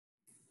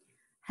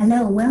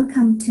Hello,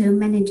 welcome to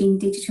Managing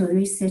Digital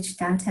Research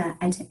Data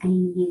at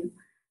NEU.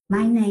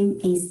 My name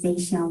is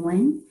Zhixiao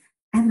Wen.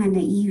 I'm an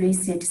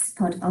e-research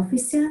support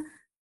officer,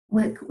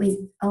 work with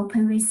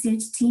Open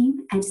Research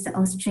team at the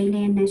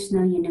Australian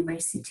National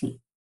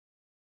University.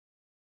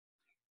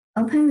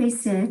 Open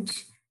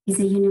Research is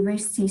a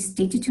university's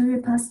digital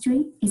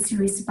repository. It's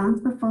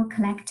responsible for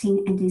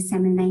collecting and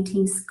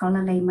disseminating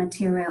scholarly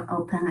material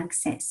open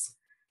access.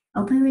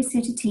 Open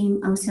Research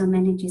team also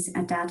manages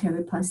a data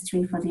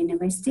repository for the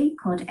university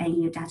called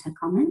NEU Data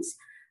Commons.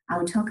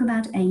 I'll talk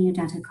about NEU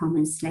Data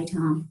Commons later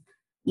on.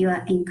 You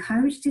are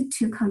encouraged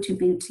to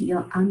contribute to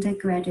your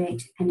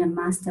undergraduate and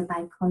master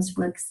by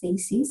coursework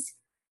thesis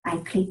by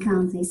clicking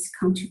on this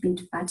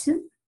contribute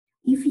button.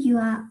 If you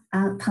are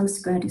a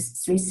postgraduate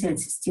research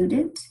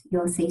student,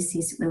 your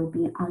thesis will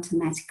be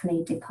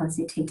automatically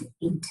deposited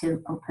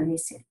into Open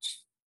Research.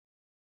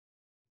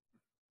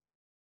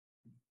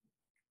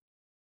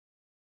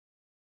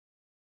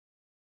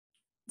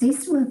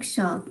 This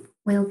workshop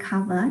will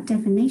cover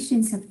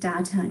definitions of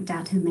data,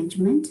 data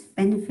management,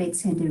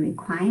 benefits and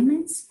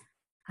requirements,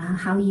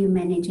 how you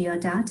manage your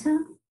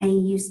data,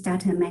 and use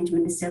data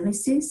management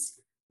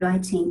services,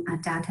 writing a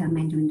data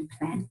management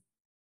plan.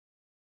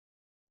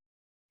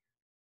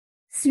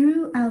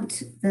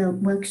 Throughout the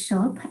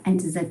workshop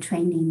and the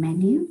training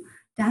menu,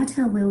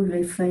 data will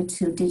refer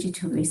to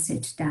digital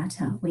research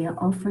data. We are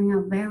offering a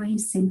very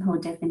simple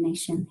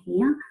definition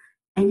here.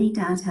 Any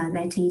data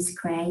that is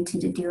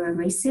created during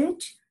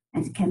research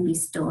and can be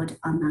stored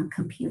on a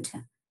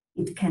computer.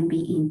 It can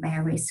be in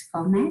various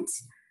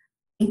formats.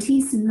 It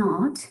is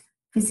not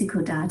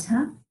physical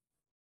data,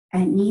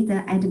 and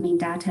neither admin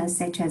data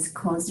such as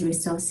course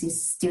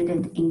resources,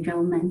 student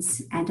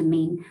enrollments,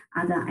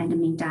 other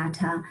admin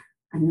data,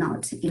 and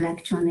not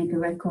electronic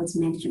records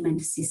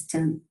management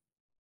system.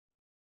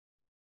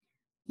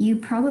 You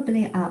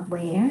probably are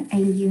aware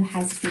NEU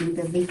has been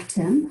the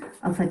victim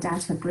of a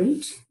data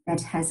breach that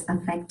has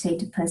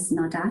affected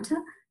personal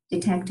data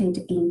detected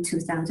in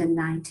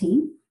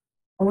 2019.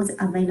 All the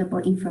available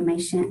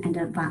information and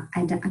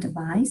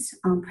advice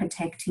on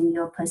protecting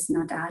your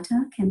personal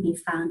data can be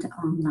found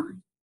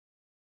online.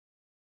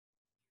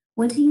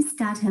 What is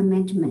data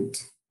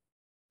management?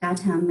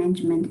 Data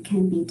management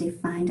can be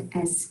defined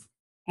as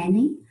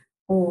any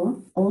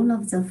or all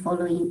of the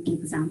following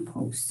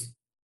examples.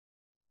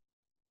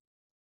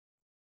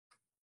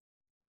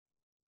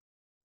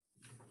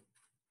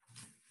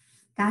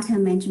 Data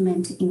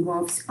management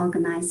involves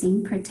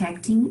organizing,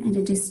 protecting,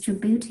 and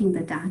distributing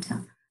the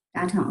data.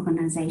 Data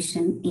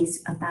organization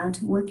is about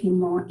working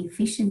more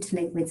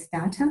efficiently with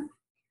data.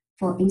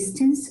 For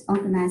instance,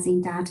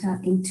 organizing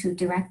data into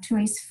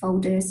directories,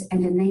 folders,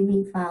 and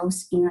naming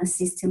files in a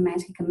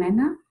systematic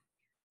manner.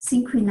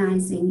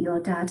 Synchronizing your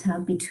data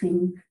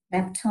between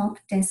laptop,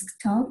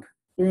 desktop,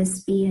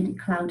 USB, and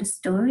cloud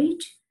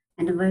storage,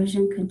 and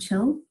version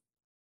control.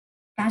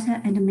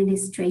 Data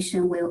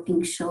administration will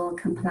ensure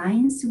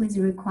compliance with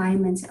the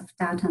requirements of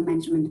data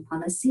management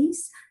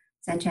policies,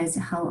 such as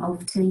how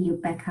often you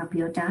back up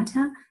your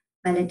data,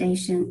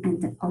 validation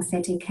and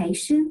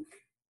authentication.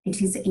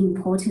 It is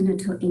important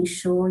to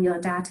ensure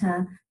your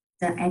data,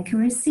 the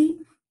accuracy.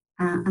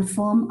 A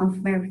form of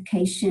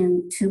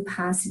verification,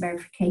 two-pass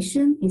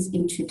verification, is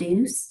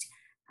introduced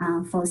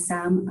for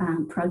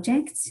some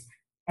projects.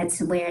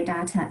 That's where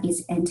data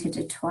is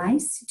entered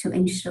twice to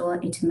ensure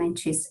it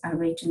matches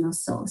original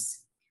source.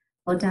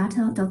 For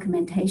data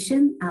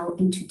documentation, I'll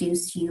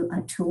introduce you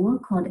a tool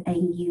called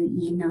NEU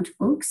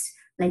e-notebooks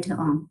later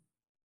on.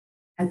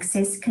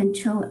 Access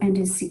control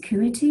and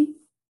security.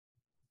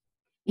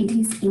 It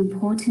is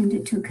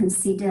important to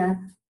consider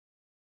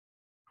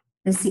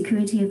the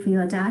security of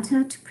your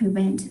data to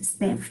prevent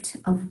theft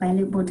of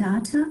valuable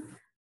data,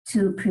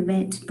 to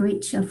prevent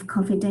breach of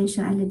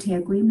confidentiality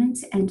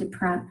agreements and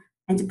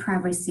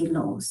privacy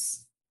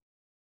laws.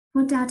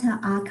 For data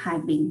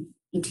archiving,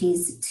 it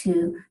is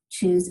to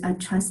choose a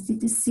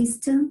trusted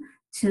system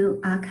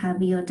to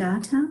archive your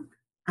data.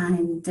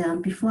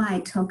 And before I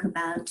talk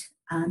about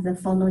the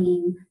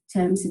following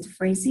terms and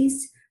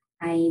phrases,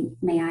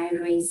 may I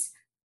raise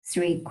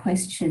three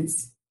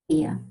questions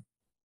here.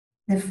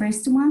 The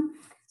first one,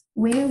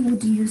 where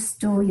would you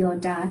store your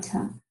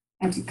data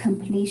at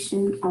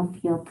completion of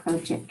your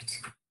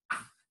project?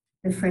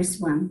 The first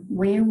one,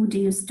 where would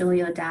you store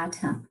your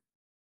data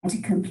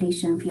at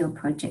completion of your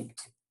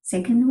project?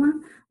 Second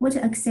one, what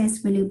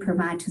access will you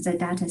provide to the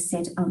data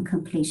set on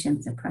completion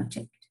of the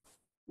project?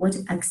 What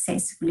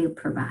access will you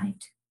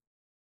provide?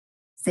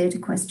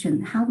 Third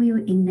question, how will you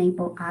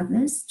enable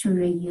others to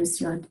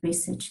reuse your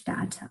research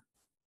data?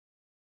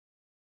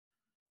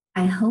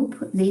 I hope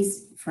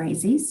these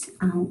phrases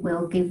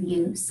will give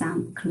you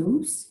some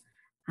clues,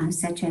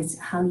 such as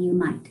how you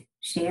might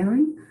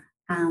sharing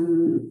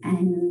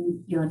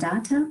and your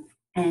data,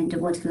 and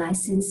what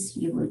license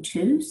you will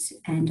choose,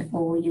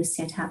 or you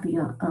set up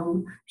your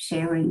own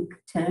sharing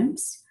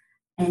terms,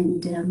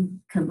 and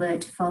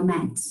convert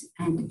formats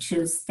and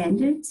choose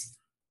standards,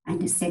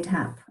 and set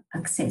up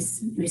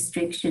access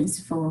restrictions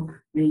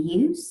for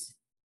reuse,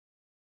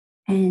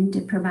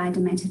 and provide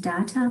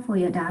metadata for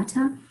your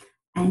data,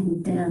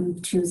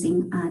 and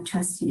choosing a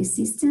trusted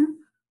system,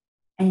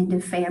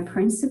 and fair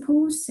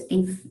principles.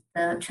 If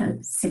the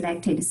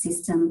selected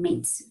system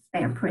meets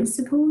fair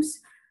principles,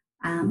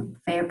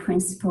 fair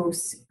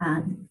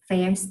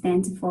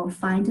stands for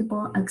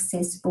findable,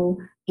 accessible,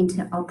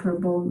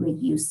 interoperable,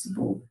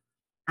 reusable.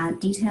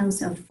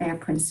 Details of FAIR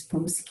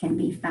principles can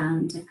be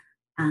found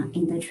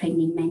in the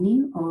training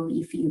menu, or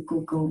if you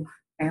Google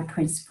FAIR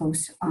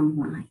principles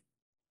online.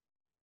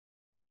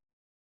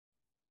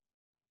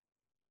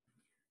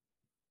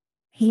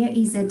 Here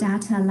is a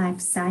data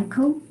life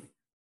cycle.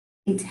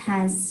 It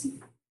has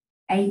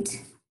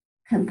 8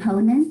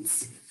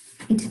 components.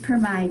 It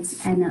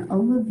provides an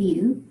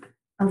overview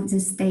of the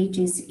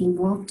stages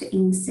involved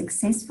in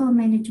successful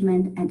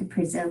management and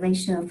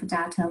preservation of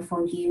data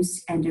for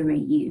use and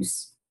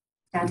reuse.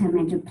 Data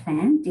management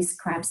plan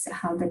describes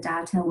how the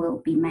data will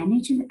be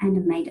managed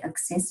and made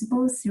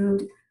accessible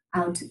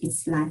throughout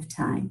its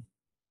lifetime.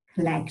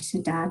 Collect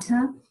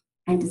data,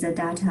 and the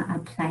data are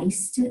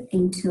placed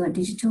into a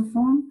digital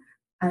form.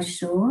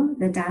 Assure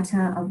the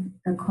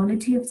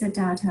quality of the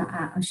data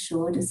are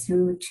assured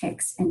through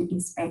checks and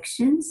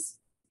inspections.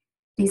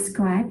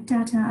 Describe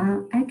data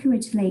are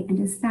accurately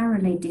and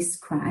thoroughly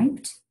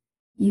described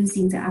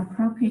using the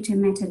appropriate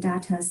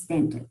metadata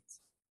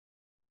standards.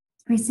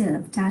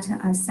 Preserve data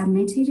are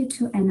submitted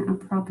to an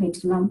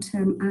appropriate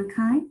long-term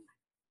archive.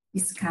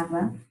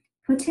 Discover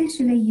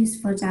potentially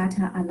useful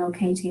data are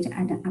located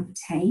and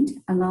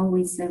obtained along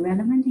with the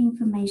relevant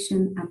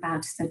information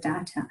about the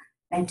data,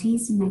 that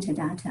is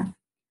metadata.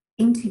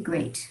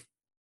 Integrate.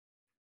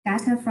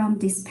 Data from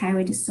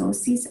disparate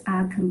sources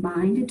are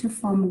combined to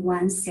form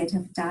one set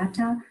of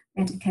data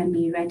that can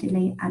be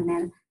readily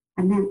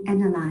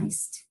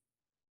analyzed.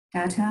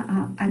 Data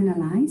are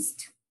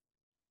analyzed.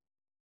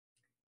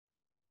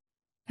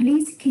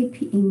 Please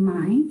keep in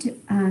mind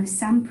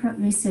some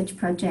research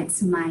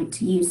projects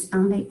might use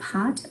only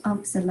part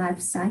of the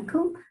life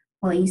cycle.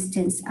 For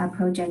instance, a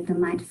project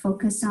might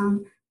focus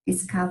on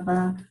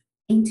discover,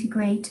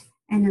 integrate,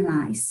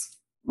 analyze,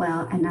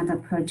 while another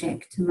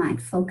project might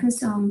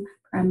focus on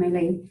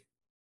primarily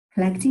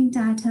collecting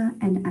data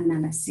and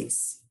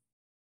analysis,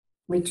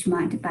 which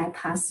might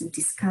bypass the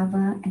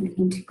discover and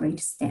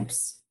integrate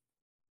steps.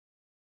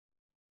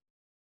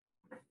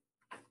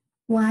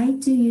 Why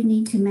do you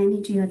need to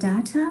manage your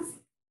data?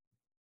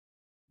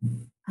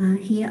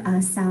 Here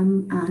are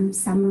some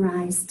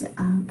summarized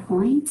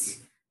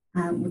points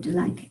I would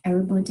like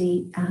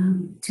everybody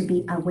to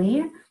be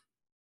aware.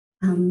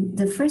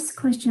 The first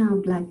question I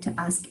would like to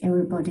ask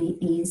everybody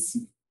is,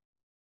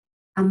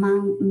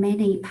 among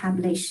many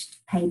published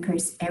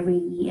papers every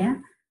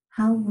year,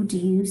 how would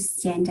you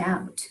stand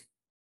out?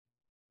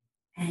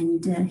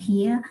 And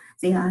here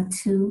there are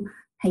 2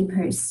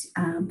 papers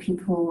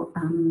people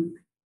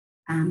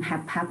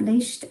have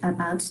published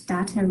about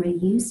data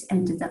reuse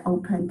and the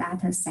open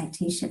data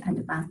citation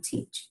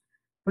advantage,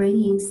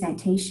 bringing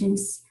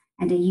citations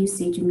and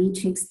usage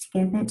metrics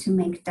together to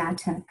make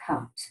data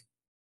count.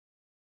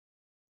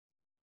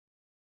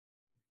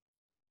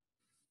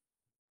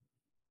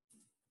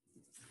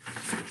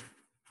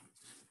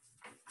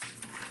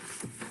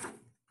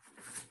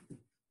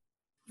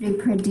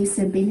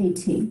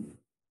 Reproducibility.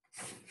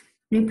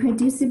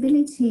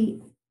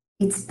 Reproducibility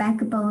is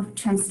backbone of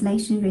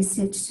translation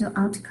research to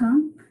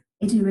outcome.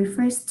 It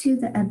refers to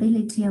the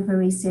ability of a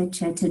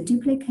researcher to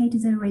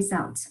duplicate the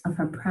results of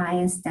a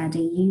prior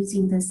study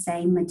using the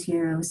same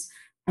materials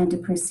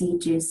and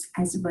procedures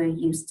as were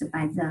used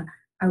by the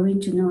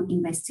original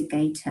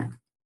investigator.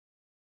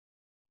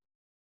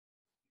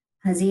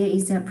 There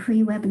is a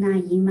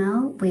pre-webinar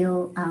email.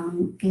 We'll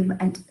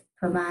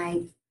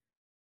provide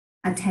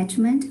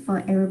attachment for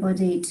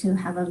everybody to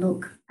have a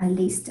look, a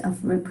list of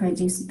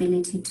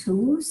reproducibility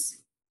tools.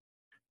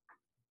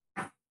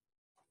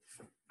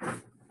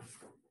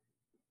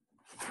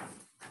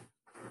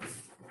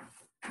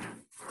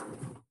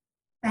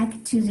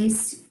 Back to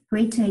this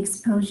greater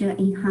exposure,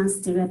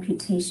 enhanced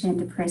reputation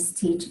and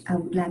prestige, I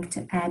would like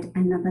to add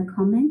another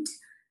comment.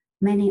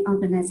 Many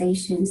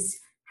organizations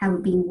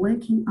have been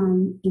working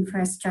on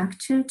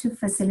infrastructure to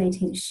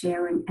facilitate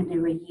sharing and the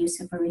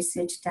reuse of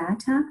research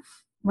data.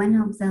 One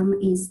of them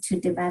is to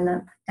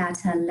develop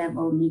data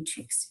level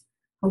metrics.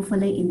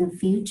 Hopefully in the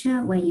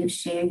future, when you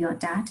share your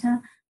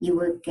data, you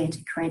will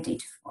get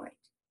credit for it.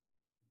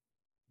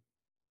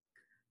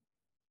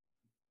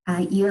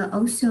 You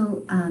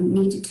also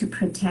need to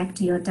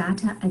protect your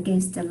data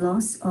against the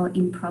loss or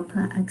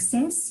improper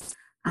access.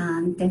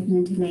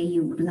 Definitely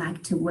you would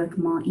like to work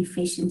more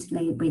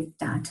efficiently with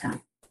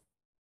data.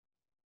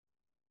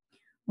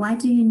 Why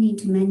do you need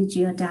to manage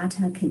your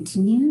data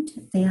continued?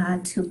 There are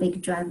 2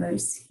 big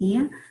drivers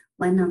here.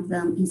 One of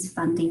them is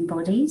funding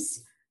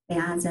bodies. The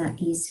other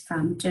is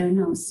from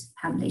journals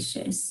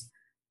publishers,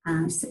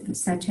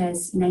 such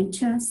as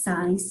Nature,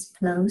 Science,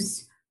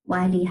 PLOS.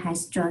 Wiley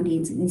has joined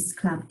in this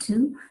club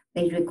too.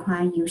 They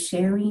require you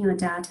sharing your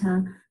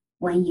data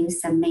when you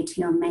submit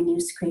your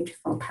manuscript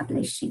for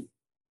publishing.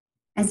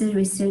 As a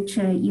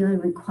researcher, you are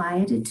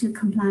required to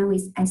comply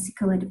with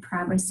ethical and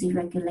privacy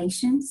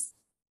regulations.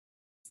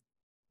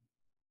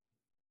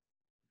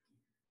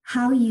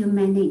 how you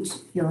manage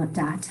your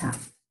data.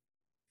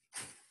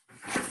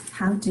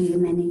 How do you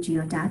manage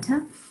your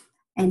data?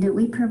 And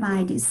we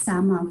provide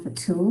some of the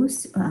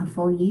tools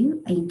for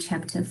you in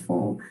Chapter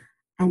 4.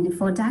 And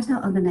for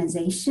data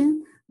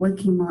organization,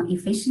 working more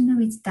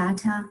efficiently with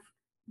data,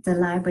 the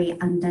library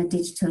under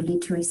digital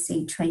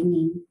literacy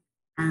training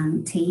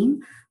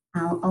team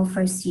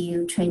offers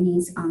you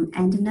trainings on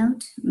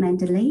EndNote,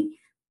 Mendeley,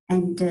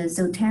 and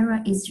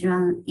Zotero is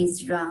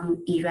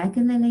run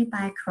irregularly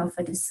by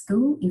Crawford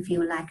School. If you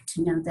would like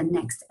to know the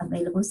next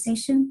available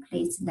session,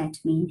 please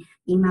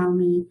email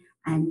me,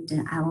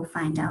 and I will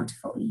find out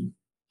for you.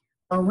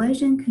 For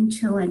version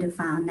control and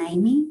file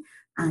naming,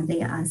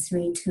 there are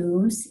 3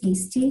 tools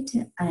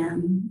listed: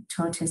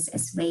 Tortoise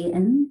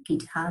SVN,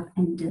 GitHub,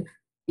 and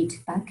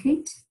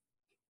Bitbucket.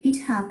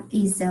 GitHub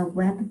is a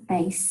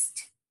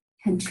web-based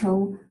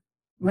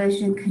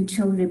version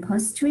control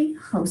repository,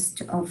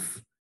 host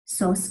of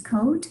source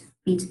code.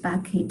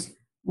 Bitbucket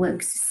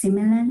works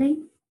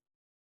similarly.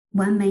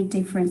 One main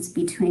difference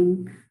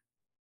between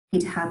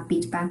GitHub and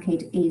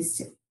Bitbucket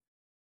is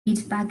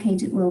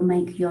Bitbucket will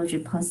make your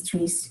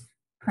repositories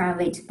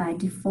private by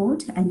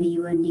default, and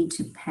you will need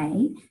to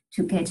pay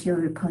to get your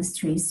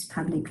repositories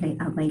publicly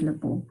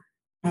available.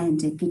 And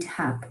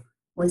GitHub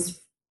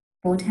was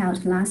bought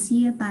out last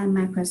year by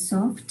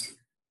Microsoft.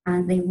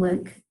 They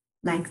work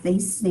like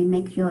this. They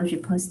make your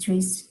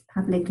repositories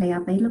publicly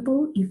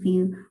available. If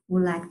you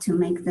would like to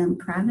make them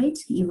private,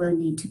 you will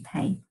need to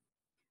pay.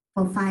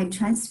 For file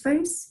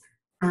transfers,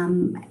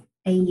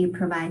 AU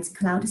provides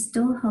Cloud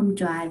Store, Home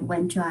Drive,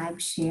 OneDrive,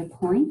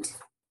 SharePoint.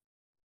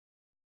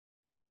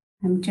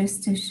 I'm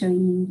just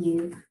showing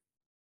you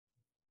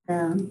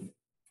the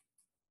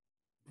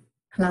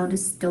Cloud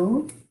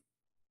Store.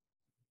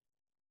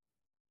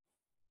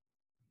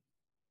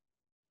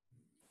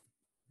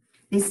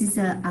 This is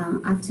a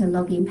after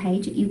login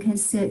page. You can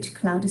search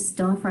Cloud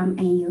Store from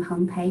AU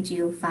homepage.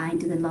 You'll find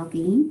the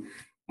login.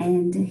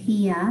 And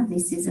here,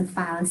 this is a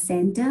file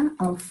sender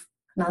of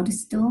Cloud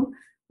Store.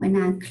 When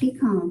I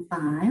click on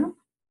File,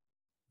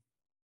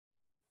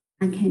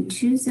 I can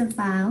choose a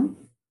file,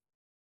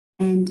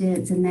 and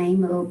the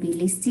name will be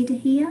listed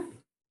here.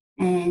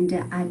 And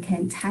I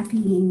can type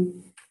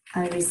in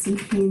a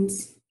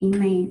recipient's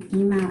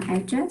email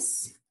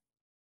address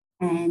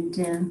and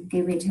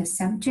give it a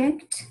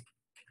subject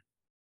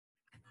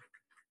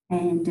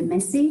and a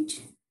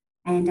message,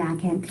 and I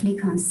can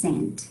click on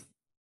Send.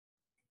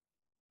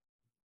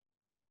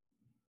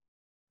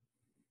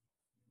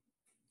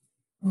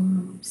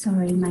 Oh,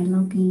 sorry, my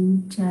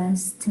login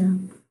just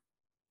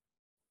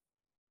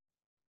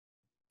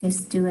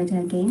do it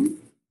again.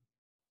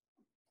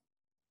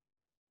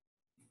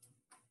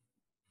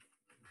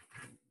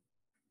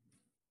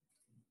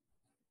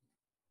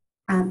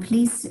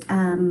 Please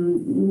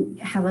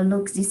have a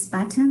look this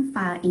button,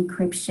 File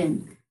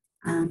Encryption.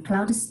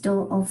 Cloud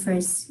Store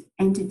offers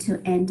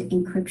end-to-end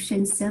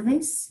encryption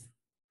service.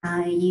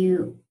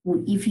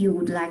 If you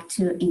would like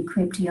to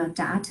encrypt your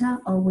data,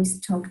 always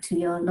talk to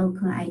your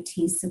local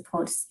IT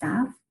support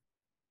staff.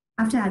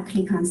 After I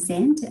click on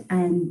Send,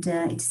 and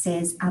it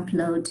says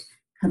Upload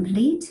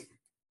Complete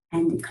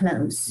and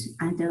Close,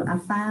 and a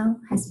file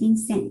has been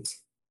sent.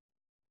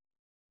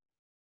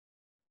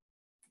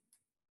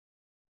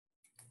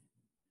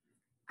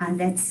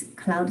 That's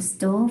Cloud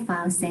Store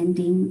file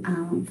sending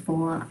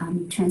for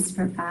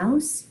transfer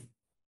files.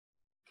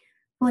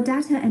 For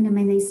data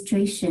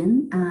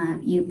administration,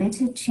 you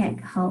better check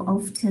how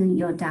often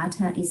your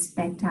data is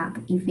backed up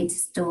if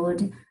it's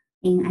stored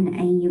in an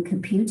AU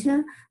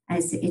computer,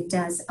 as it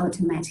does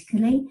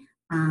automatically,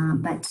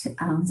 but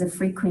the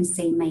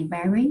frequency may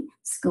vary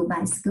school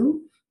by school,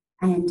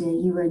 and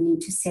you will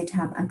need to set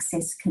up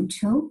access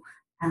control,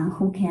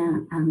 who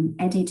can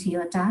edit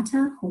your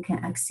data, who can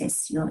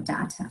access your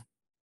data.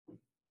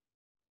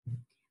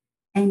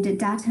 And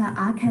data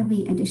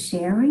archiving and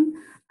sharing,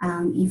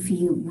 if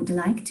you would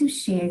like to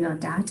share your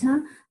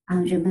data,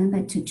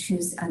 remember to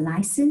choose a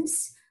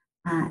license,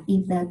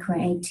 either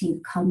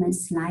Creative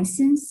Commons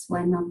license,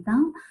 one of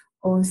them,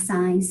 or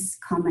Science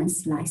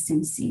Commons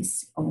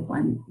licenses, or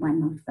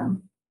one of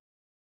them.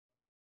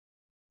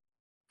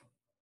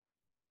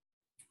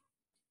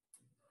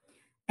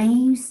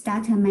 AU's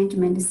data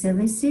management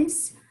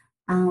services,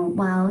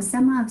 while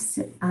some of us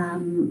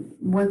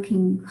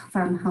working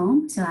from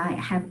home, so I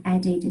have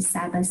added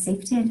Cyber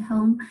Safety at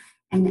Home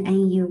and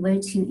AU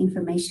Virtual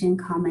Information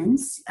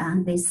Commons,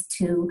 these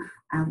 2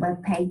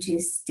 web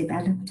pages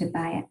developed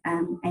by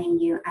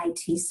AU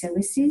IT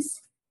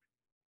Services.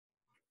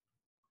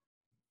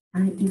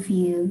 If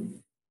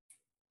you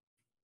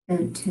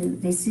go to,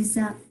 this is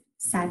a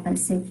Cyber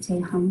Safety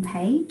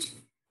homepage,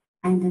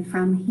 and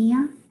from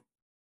here,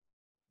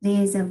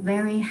 there is a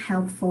very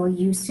helpful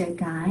user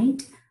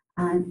guide.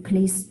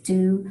 Please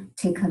do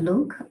take a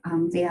look.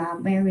 There are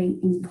very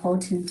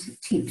important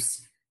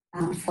tips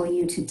for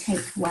you to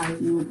take while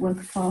you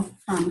work from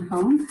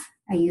home.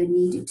 You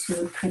need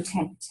to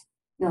protect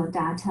your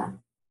data.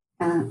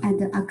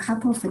 And a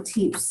couple of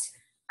tips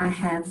I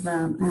have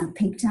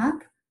picked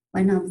up.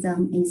 One of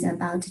them is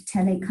about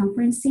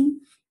teleconferencing.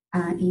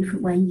 if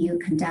when you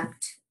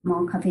conduct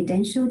more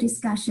confidential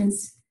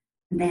discussions,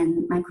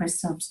 then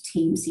Microsoft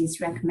Teams is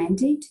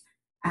recommended.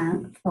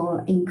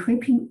 For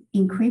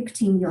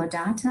encrypting your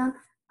data,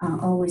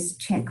 always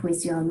check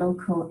with your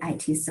local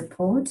IT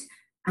support,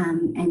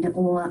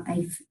 or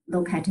if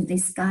look at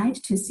this guide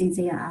to see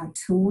there are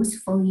tools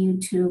for you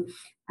to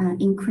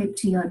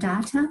encrypt your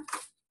data.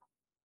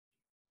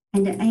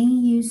 And the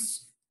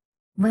AU's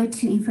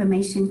Virtual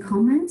Information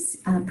Commons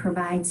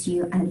provides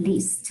you a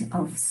list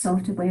of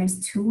software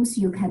tools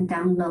you can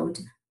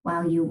download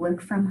while you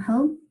work from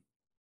home,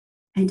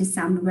 and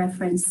some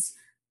reference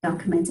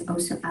documents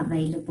also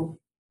available.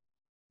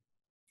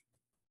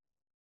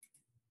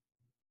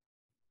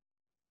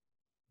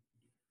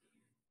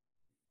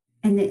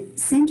 And the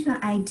Central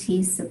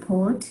IT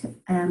support,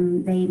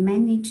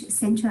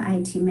 Central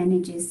IT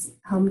manages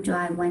Home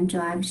Drive,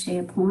 OneDrive,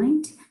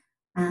 SharePoint.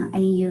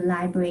 AU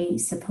Library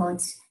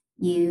supports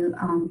you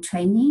on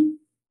training.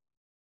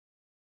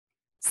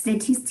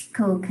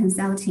 Statistical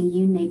Consulting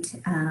Unit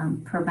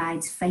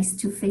provides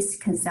face-to-face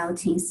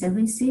consulting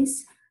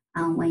services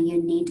when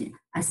you need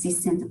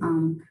assistance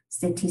on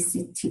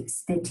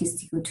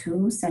statistical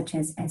tools such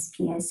as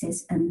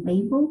SPSS and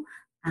Label.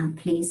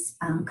 Please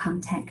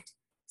contact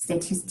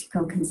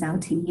Statistical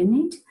Consulting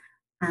Unit.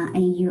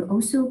 AU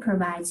also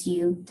provides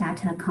you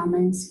Data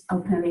Commons,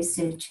 Open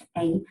Research,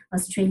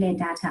 Australia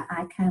Data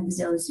Archive,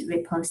 those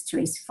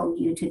repositories for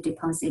you to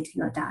deposit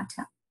your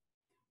data.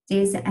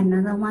 There's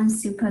another one,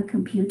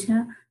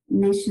 Supercomputer,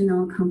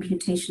 National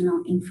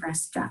Computational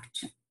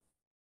Infrastructure.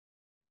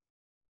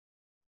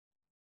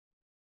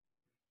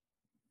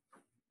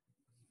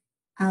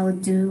 I'll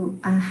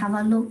have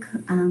a look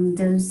on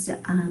those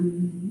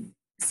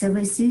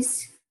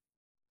services,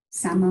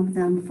 some of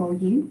them for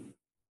you.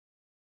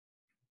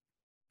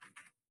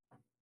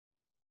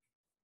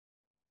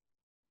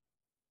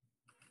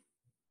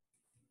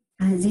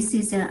 This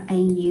is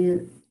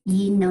AU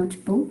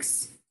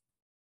e-notebooks.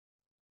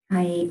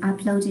 I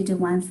uploaded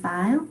one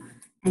file,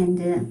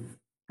 and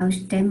I'll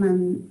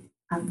demo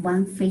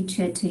one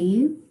feature to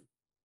you.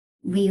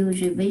 View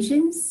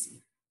revisions,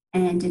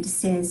 and it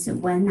says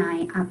when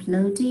I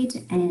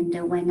uploaded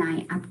and when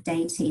I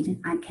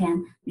updated, I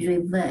can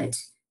revert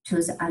to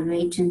the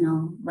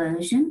original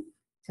version.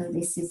 So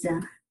this is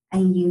a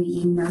AU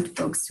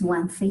e-notebooks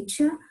one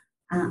feature.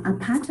 A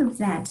part of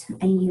that,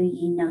 AU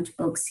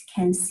e-notebooks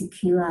can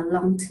secure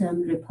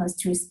long-term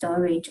repository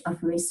storage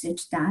of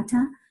research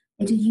data.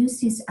 It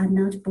uses a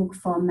notebook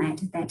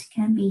format that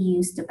can be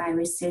used by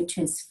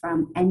researchers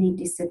from any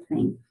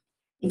discipline.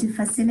 It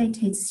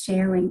facilitates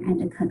sharing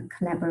and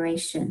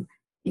collaboration.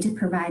 It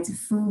provides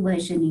full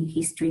versioning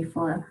history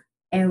for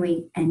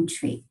every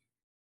entry.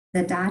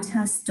 The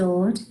data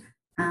stored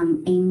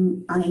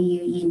in AU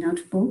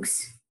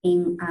e-notebooks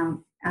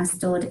are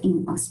stored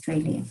in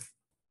Australia.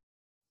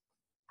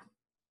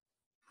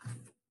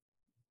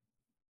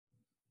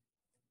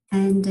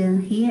 And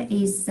here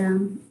is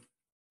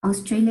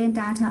Australian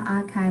Data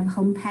Archive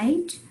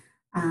homepage.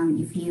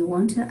 If you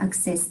want to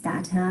access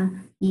data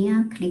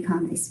here, click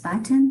on this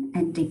button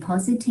and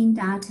depositing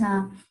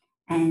data.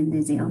 And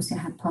they also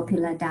have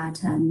popular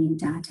data, new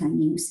data,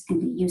 news,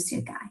 and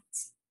user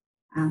guides.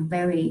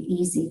 Very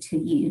easy to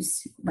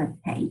use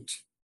web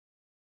page.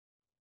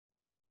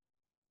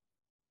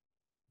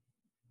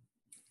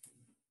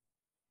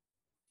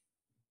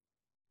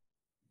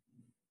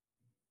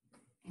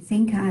 I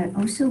think I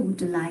also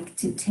would like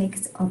to take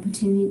the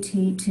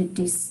opportunity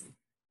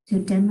to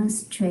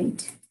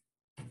demonstrate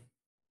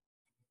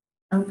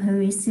Open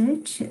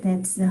Research.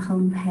 That's the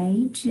home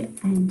page,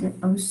 and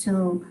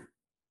also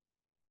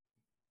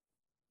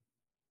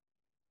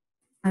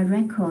a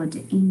record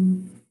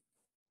in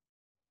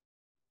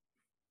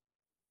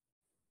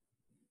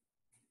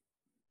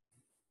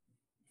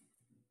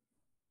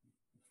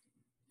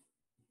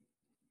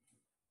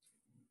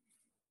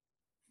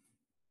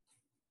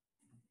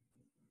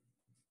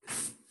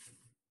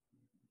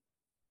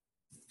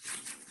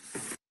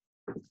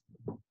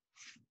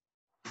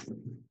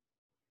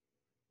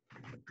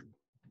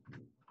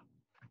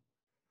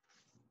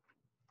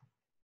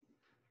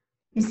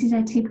this is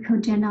a typical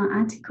journal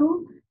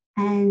article,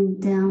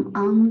 and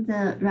on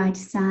the right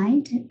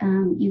side,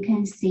 you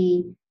can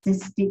see the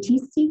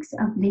statistics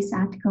of this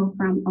article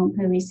from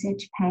Open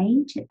Research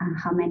page,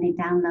 how many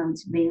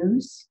downloads,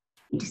 views,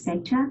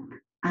 etc.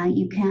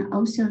 You can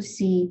also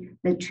see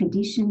the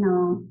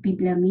traditional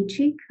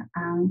bibliometric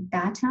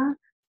data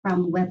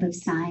from Web of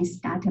Science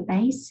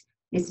database.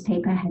 This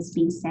paper has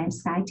been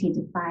cited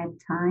 5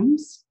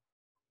 times.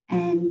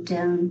 And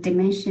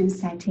dimension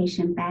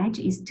citation badge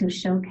is to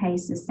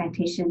showcase the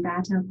citation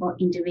data for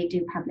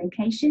individual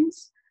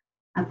publications.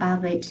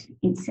 Above it,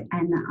 it's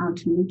an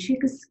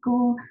altmetric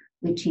score,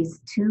 which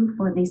is 2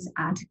 for this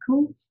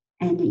article.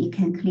 And you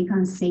can click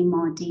on see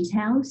more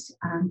details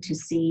to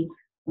see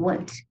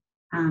what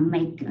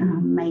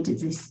made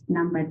this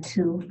number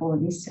 2 for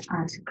this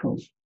article.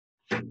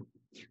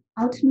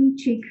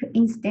 Altmetric,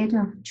 instead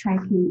of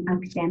tracking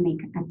academic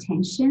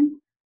attention,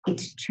 it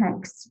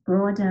tracks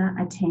broader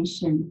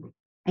attention,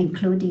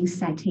 including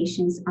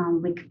citations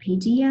on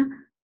Wikipedia,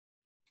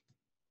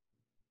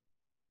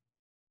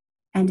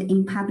 And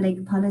in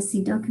public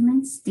policy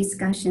documents,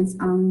 discussions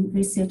on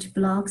research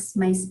blogs,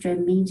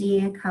 mainstream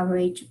media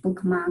coverage,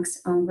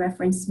 bookmarks on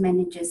reference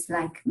managers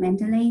like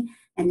Mendeley,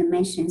 and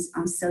mentions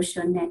on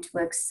social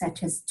networks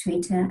such as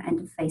Twitter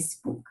and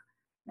Facebook.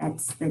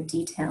 That's the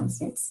details.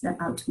 It's the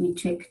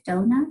altmetric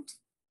donut.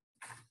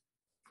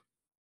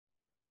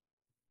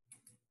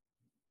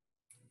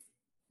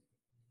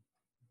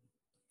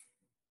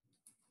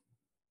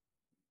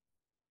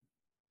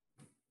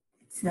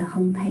 It's the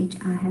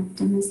homepage I have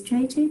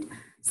demonstrated.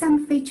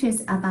 Some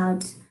features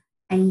about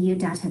ANU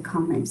Data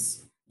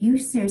Commons.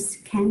 Users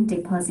can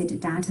deposit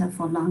data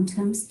for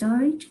long-term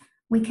storage.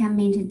 We can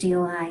mint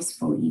DOIs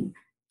for you.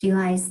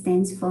 DOI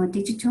stands for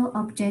Digital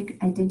Object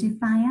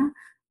Identifier.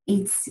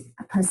 It's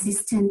a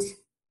persistent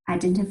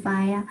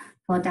identifier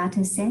for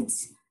data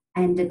sets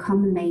and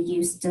commonly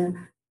used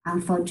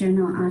for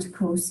journal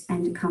articles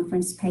and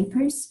conference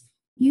papers.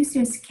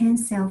 Users can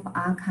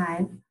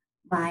self-archive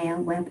via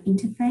web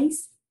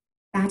interface.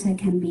 Data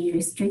can be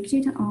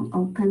restricted or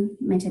open.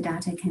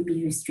 Metadata can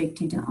be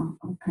restricted or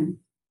open.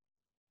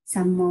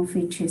 Some more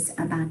features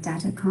about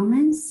data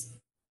commons.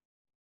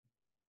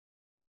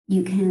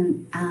 You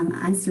can,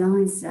 as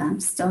long as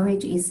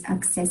storage is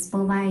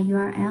accessible via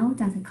URL,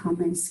 data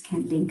commons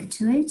can link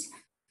to it,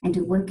 and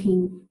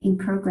working in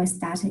progress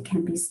data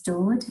can be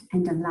stored,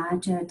 and the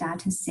larger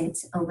data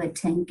sets over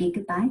 10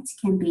 gigabytes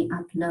can be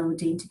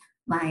uploaded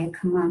via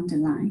command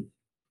line.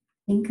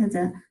 I think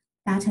the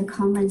data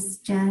commons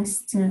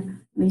just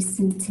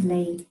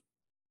recently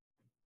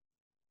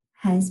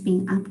has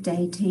been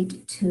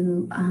updated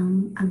to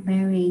a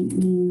very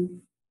new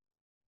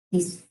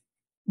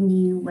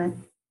web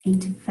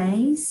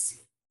interface.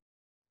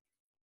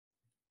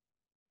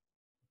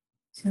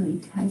 So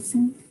it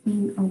hasn't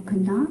been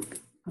opened up.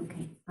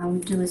 Okay, I will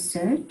do a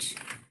search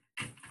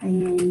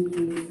and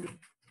you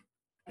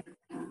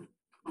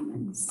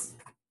comments.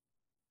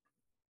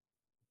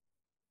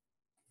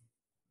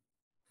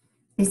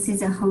 This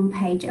is a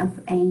homepage of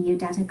ANU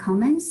Data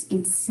Commons.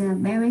 It's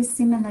very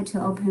similar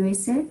to Open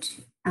Research.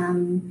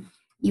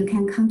 You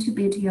can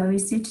contribute your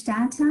research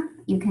data,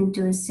 you can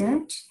do a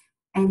search,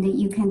 and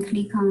you can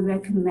click on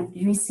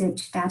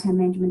research data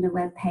management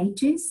web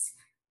pages.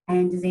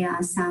 And there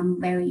are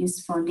some very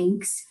useful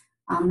links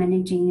on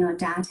managing your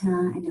data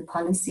and the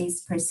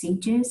policies,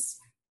 procedures,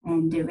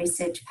 and the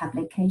research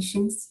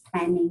publications,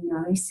 planning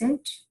your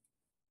research.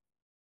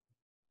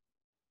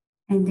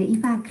 And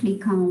if I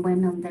click on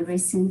one of the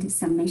recent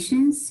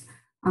submissions,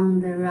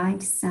 on the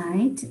right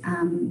side,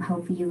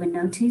 hope you will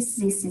notice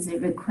this is a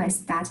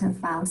request data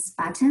files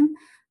button.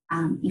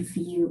 If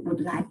you would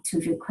like to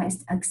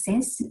request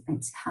access,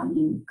 that's how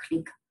you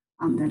click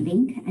on the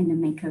link and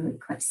make a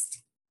request.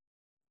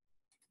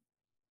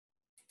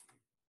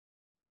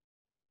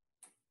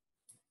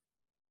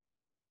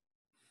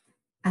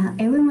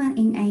 Everyone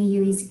in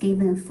AU is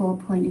given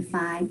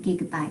 4.5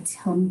 gigabytes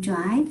home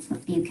drive.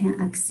 You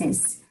can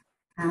access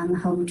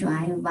home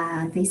drive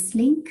via this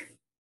link.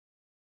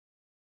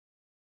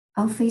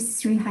 Office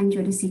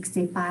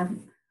 365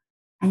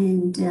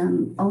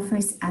 and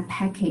offers a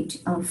package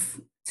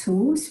of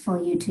tools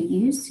for you to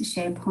use.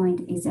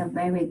 SharePoint is a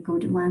very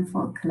good one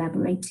for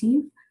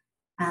collaborative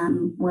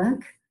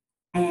work,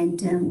 and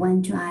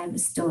OneDrive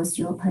stores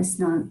your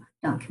personal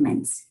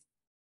documents.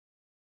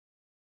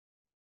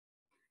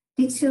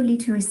 Digital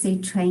literacy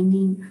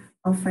training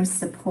offers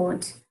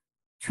support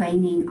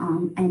training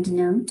on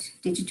EndNote,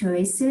 digital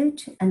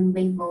research, and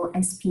Vivo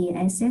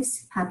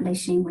SPSS,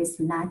 publishing with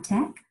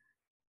LaTeX.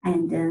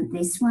 And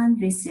this one,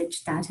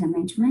 research data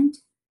management,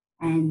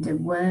 and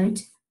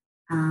Word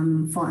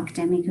for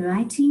academic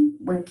writing,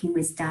 working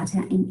with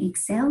data in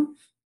Excel.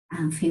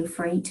 Feel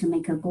free to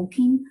make a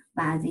booking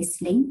via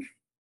this link.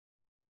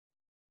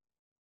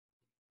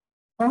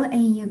 All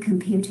AU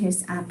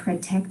computers are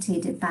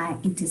protected by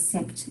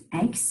Intercept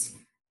X.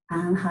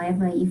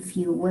 However, if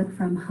you work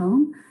from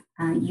home,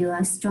 you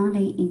are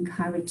strongly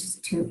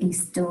encouraged to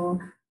install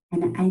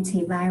an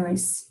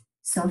antivirus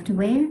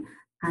software.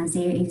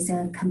 There is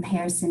a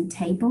comparison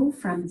table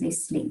from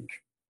this link.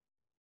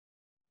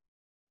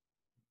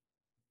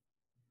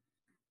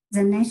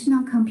 The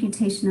National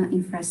Computational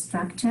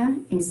Infrastructure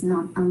is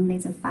not only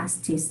the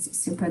fastest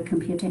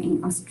supercomputer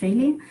in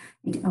Australia,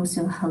 it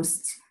also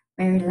hosts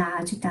very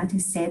large data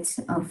sets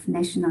of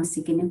national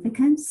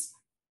significance.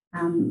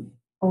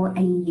 All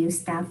ANU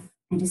staff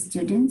and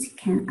students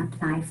can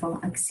apply for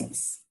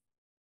access.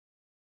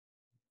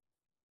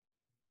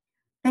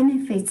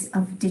 Benefits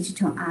of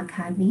digital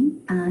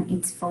archiving,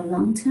 it's for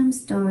long-term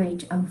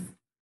storage of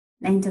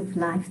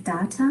end-of-life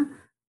data,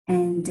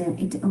 and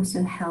it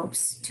also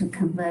helps to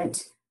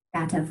convert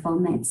data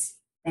formats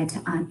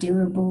that are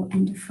durable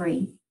and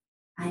free.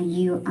 If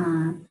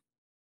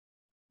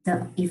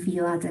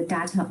you are the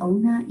data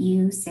owner,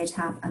 you set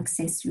up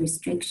access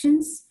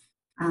restrictions.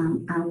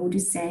 I would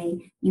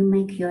say you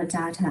make your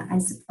data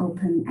as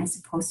open as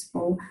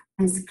possible,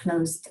 as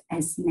closed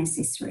as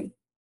necessary.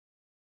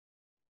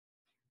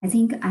 I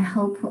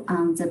hope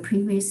the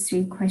previous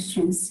 3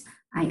 questions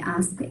I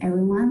asked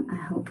everyone, I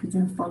hope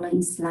the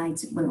following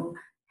slides will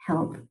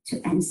help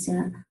to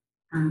answer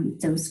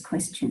those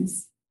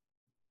questions.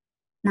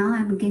 Now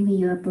I'm giving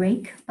you a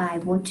break by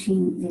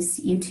watching this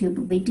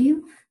YouTube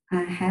video.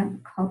 I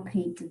have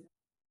copied.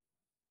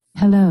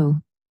 Hello.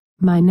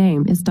 My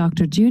name is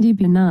Dr. Judy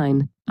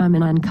Benign. I'm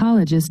an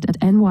oncologist at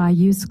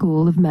NYU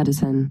School of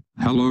Medicine.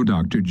 Hello,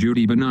 Dr.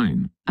 Judy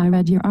Benign. I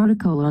read your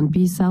article on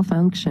B-cell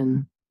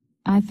function.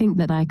 I think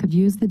that I could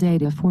use the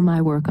data for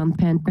my work on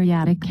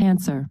pancreatic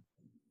cancer.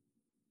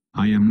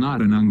 I am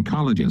not an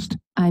oncologist.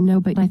 I know,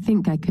 but I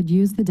think I could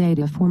use the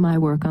data for my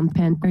work on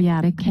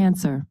pancreatic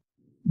cancer.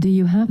 Do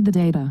you have the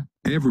data?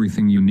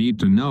 Everything you need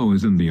to know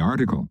is in the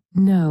article.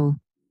 No.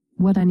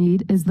 What I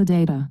need is the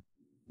data.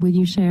 Will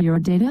you share your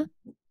data?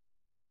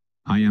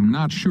 I am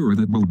not sure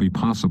that will be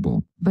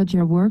possible. But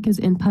your work is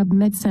in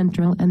PubMed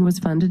Central and was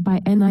funded by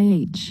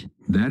NIH.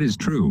 That is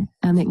true.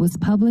 And it was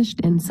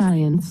published in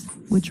Science,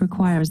 which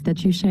requires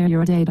that you share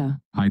your data.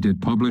 I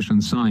did publish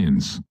in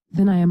Science.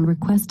 Then I am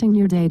requesting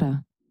your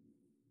data.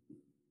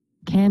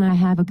 Can I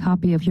have a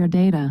copy of your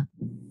data?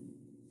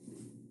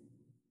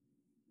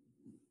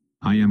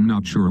 I am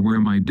not sure where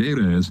my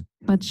data is.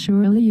 But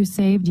surely you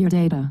saved your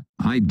data.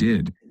 I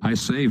did. I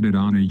saved it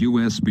on a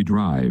USB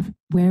drive.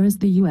 Where is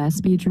the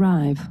USB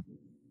drive?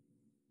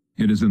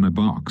 It is in a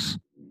box.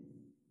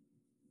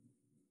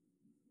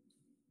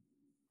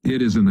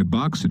 It is in a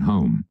box at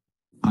home.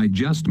 I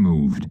just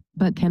moved.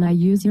 But can I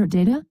use your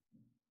data?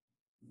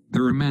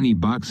 There are many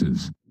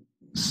boxes.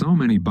 So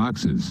many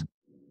boxes.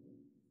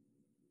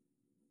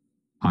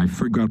 I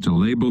forgot to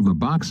label the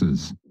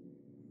boxes.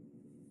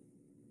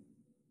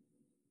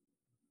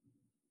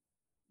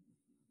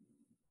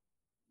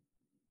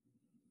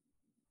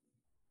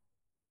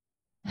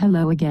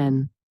 Hello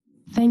again.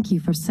 Thank you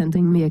for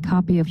sending me a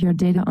copy of your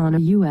data on a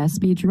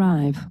USB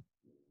drive.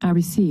 I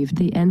received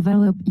the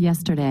envelope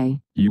yesterday.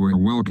 You are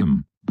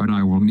welcome, but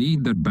I will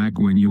need that back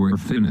when you are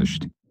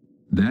finished.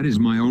 That is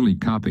my only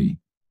copy.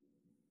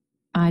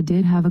 I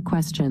did have a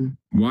question.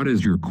 What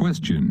is your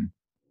question?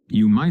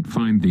 You might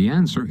find the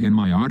answer in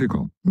my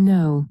article.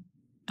 No.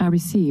 I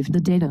received the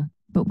data,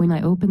 but when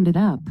I opened it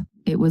up,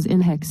 it was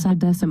in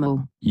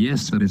hexadecimal.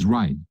 Yes, that is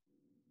right.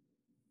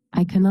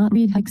 I cannot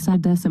read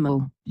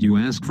hexadecimal. You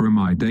asked for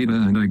my data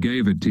and I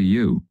gave it to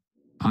you.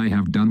 I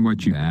have done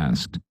what you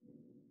asked.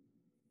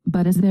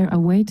 But is there a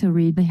way to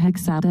read the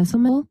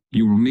hexadecimal?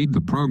 You will need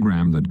the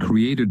program that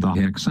created the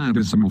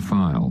hexadecimal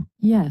file.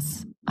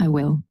 Yes, I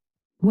will.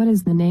 What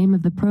is the name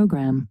of the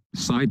program?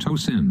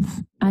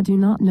 Cytosynth. I do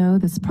not know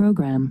this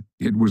program.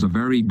 It was a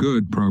very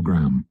good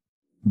program.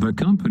 The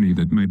company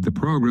that made the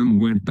program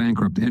went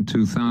bankrupt in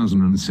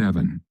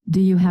 2007.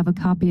 Do you have a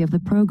copy of the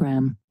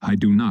program? I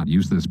do not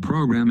use this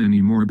program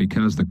anymore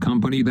because the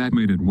company that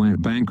made it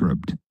went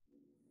bankrupt.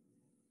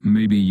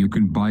 Maybe you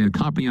can buy a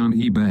copy on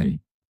eBay.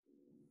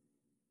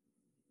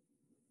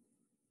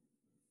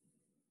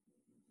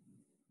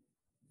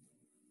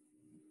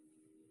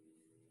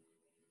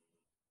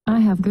 I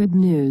have good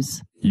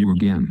news. You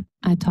again.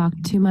 I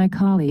talked to my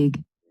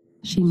colleague.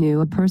 She knew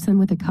a person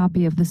with a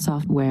copy of the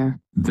software.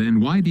 Then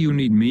why do you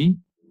need me?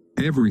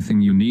 Everything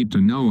you need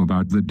to know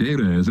about the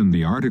data is in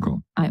the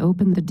article. I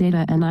opened the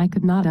data and I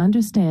could not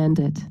understand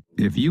it.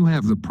 If you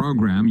have the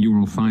program, you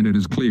will find it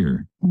is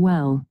clear.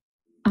 Well,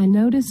 I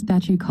noticed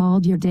that you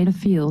called your data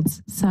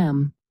fields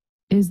SAM.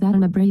 Is that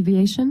an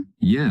abbreviation?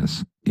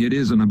 Yes, it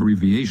is an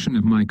abbreviation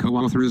of my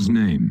co-author's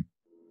name.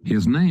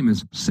 His name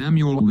is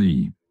Samuel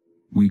Lee.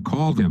 We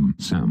call him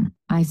Sam.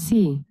 I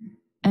see.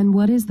 And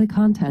what is the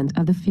content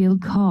of the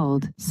field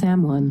called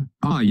SAM1?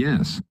 Ah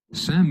yes,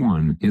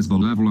 SAM1 is the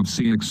level of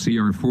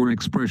CXCR4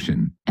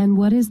 expression. And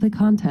what is the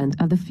content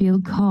of the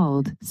field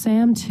called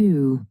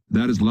SAM2?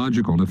 That is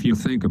logical if you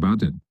think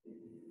about it.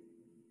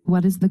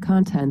 What is the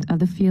content of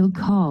the field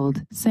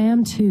called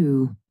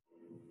SAM2?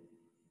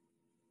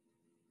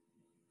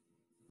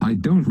 I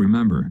don't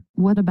remember.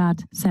 What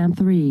about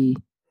SAM3?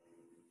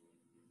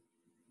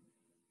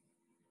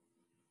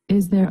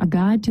 Is there a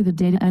guide to the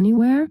data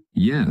anywhere?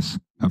 Yes,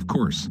 of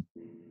course.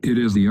 It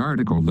is the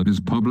article that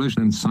is published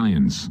in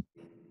Science.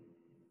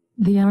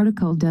 The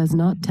article does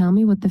not tell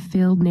me what the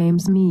field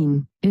names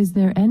mean. Is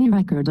there any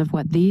record of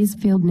what these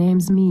field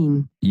names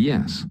mean?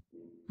 Yes.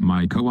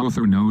 My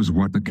co-author knows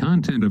what the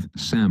content of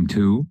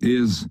SAM2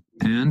 is,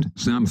 and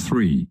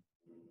SAM3.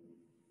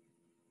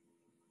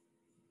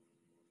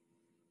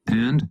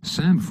 And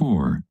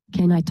SAM4.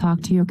 Can I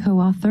talk to your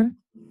co-author?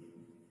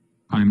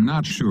 I'm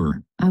not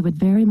sure. I would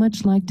very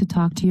much like to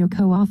talk to your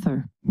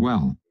co-author.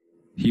 Well,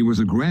 he was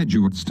a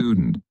graduate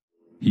student.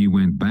 He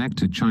went back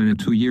to China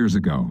 2 years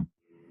ago.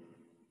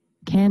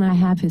 Can I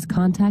have his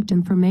contact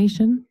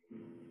information?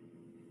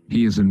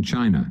 He is in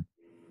China.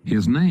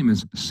 His name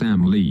is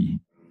Sam Lee.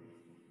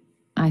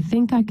 I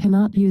think I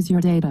cannot use your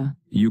data.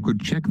 You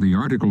could check the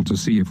article to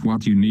see if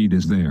what you need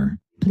is there.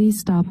 Please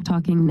stop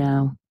talking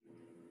now.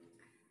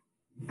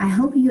 I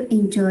hope you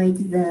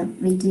enjoyed the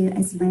video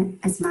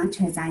as much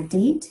as I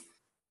did.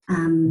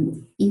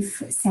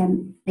 If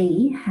Sam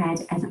Lee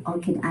had an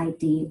ORCID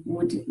ID,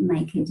 would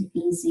make it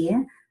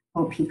easier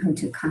for people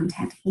to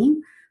contact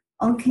him.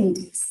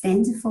 ORCID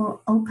stands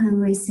for Open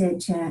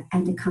Researcher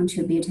and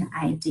Contributor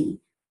ID.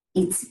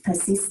 It's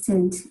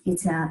persistent.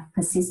 It's a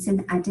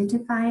persistent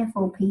identifier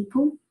for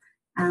people.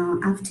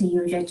 After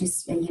you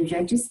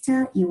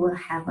register, you will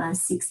have a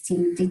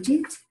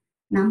 16-digit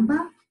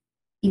number.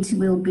 It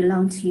will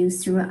belong to you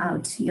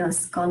throughout your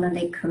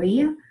scholarly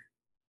career.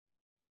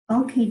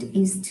 ORCID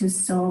is to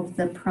solve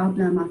the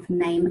problem of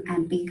name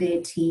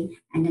ambiguity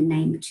and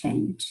name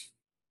change.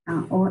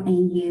 All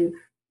NU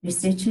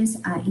researchers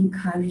are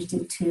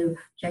encouraged to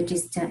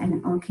register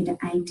an ORCID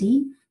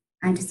ID.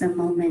 At the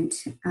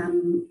moment,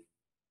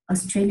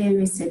 Australian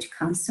Research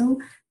Council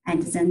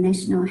and the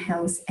National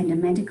Health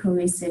and Medical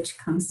Research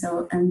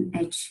Council,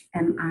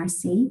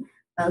 NHMRC,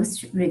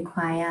 both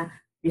require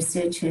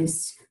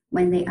researchers,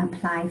 when they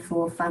apply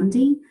for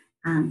funding,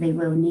 they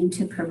will need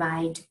to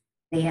provide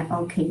their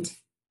ORCID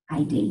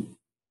ID.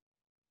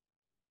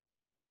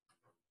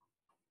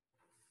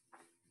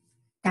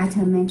 Data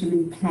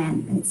management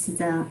plan. It's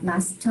the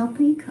last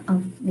topic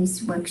of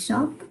this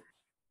workshop.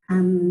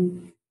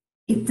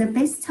 The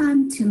best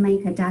time to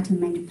make a data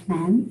management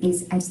plan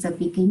is at the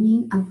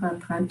beginning of a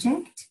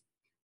project.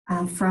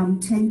 From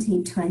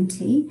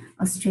 2020,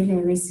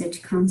 Australian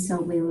Research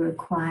Council will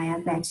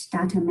require that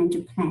data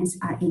management plans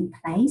are in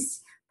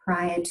place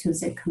prior to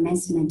the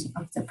commencement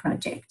of the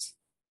project.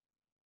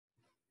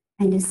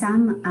 And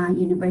some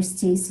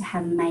universities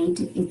have made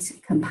it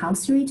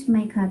compulsory to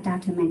make a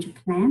data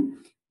management plan,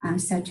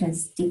 such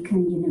as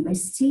Deakin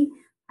University.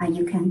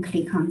 You can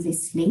click on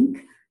this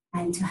link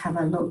and to have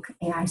a look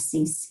at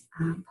ARC's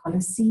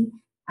policy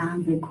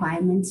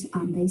requirements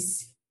on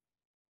this.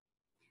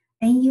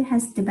 AU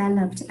has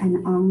developed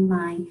an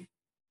online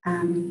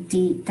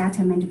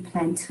data management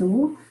plan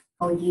tool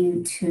for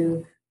you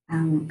to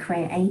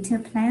create a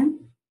plan.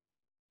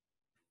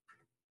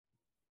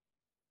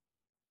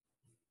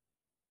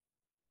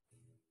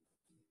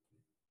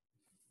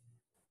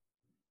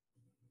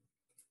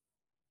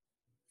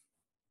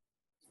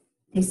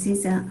 This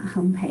is a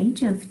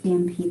homepage of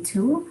DMP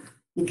tool.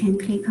 You can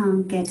click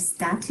on Get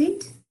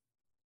Started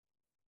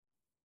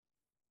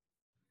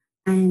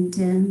and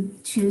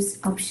choose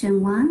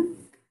option 1.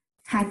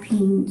 Type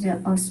in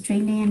the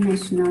Australian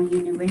National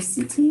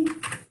University.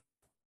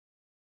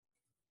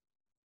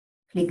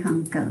 Click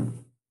on Go.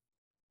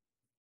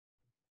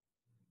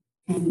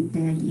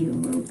 And you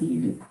will be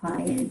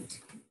required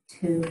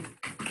to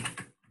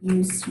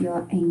use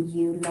your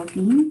NU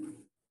login.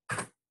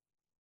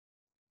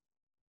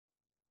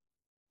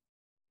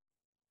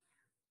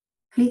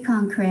 Click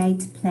on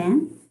Create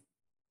Plan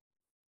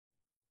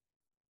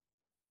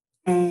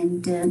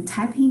and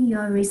type in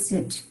your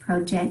research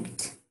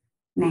project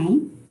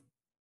name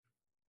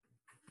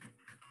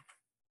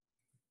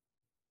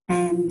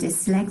and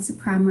select the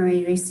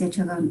primary research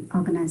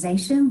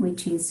organization,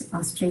 which is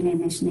Australian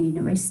National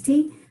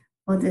University.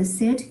 For the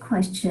third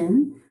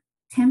question,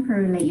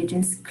 temporarily you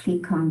just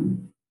click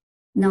on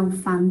No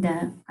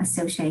Funder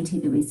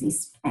associated with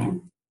this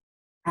plan.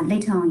 And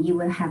later on, you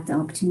will have the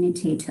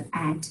opportunity to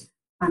add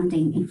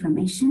funding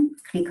information.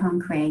 Click on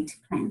Create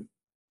Plan.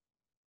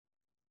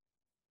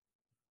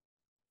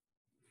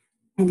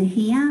 And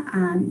here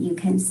you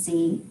can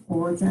see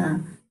all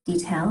the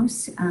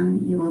details.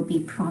 You will be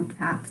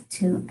prompted up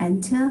to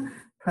enter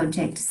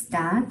project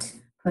start,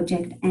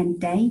 project end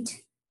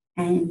date,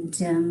 and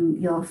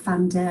your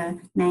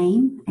funder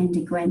name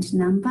and grant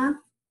number.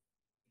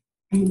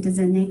 And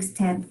the next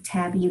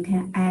tab you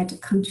can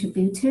add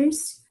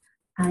contributors.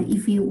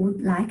 If you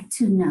would like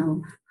to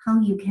know how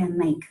you can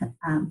make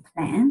a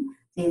plan,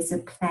 there's a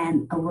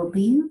plan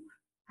overview.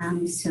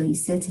 So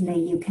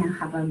certainly you can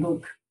have a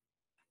look.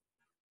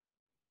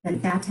 The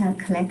data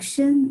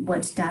collection,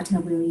 what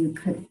data will you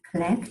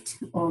collect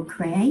or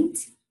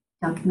create?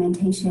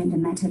 Documentation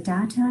and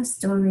metadata,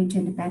 storage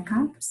and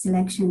backup,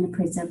 selection and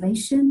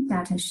preservation,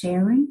 data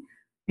sharing,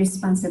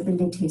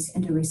 responsibilities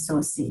and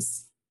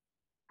resources.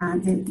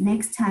 The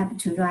next tab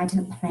to write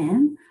a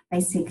plan,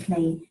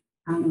 basically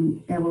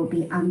there will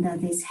be under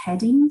these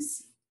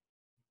headings.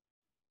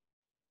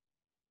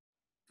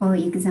 For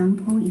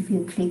example, if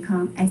you click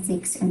on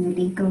ethics and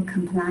legal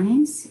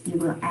compliance, you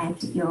will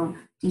add your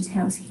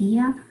details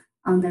here.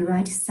 On the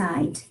right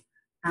side,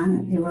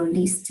 they will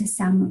list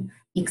some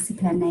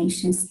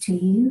explanations to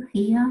you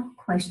here,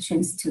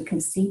 questions to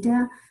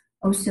consider.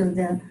 Also,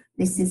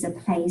 this is a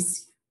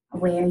place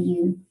where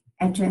you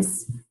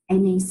address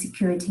any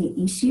security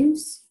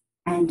issues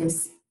and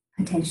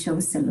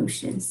potential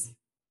solutions.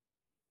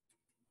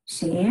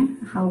 Share,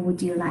 how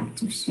would you like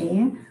to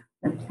share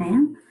the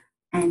plan?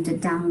 And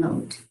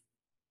download.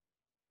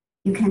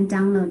 You can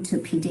download to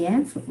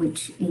PDF,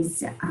 which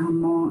is a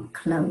more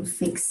close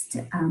fixed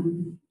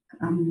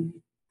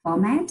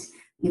format.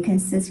 You can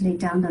certainly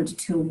download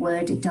to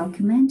Word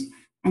document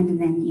and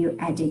then you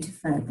edit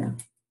further.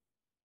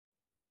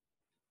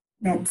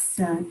 That's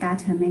a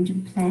data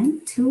management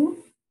plan tool.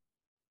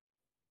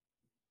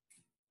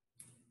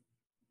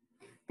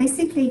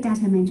 Basically,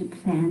 data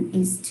management plan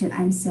is to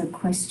answer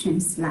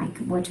questions like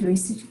what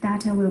research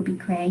data will be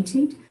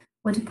created,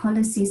 what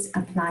policies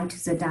apply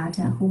to the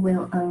data, who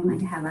will own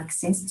and have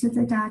access to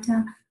the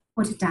data,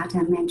 what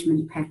data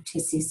management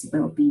practices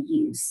will be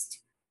used.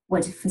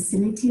 what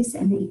facilities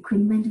and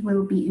equipment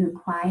will be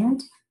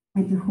required,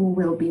 and who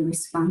will be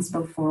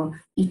responsible for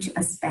each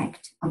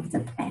aspect of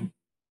the plan.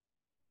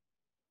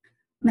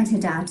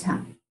 Metadata.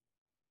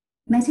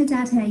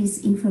 Metadata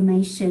is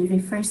information,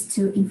 refers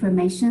to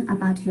information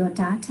about your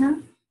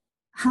data.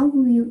 How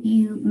will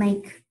you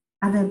make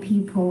other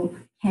people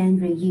can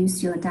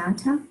reuse your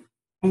data?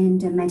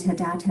 And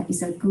metadata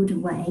is a good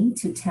way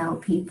to tell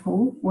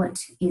people what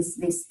is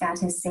this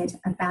data set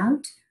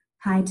about: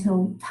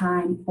 title,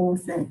 time,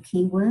 author,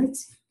 keywords,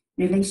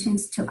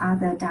 relations to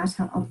other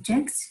data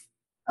objects,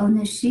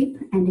 ownership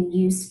and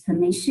use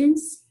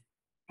permissions,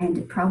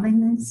 and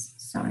provenance,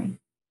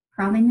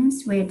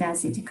 where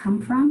does it come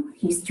from,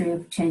 history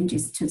of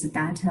changes to the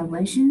data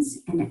versions,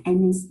 and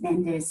any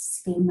standard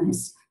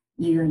schemas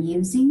you are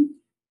using.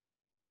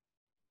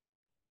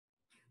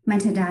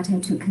 Metadata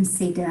to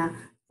consider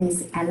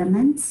these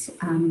elements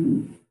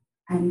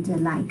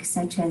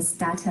such as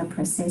data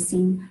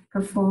processing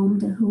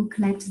performed, who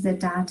collected the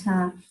data,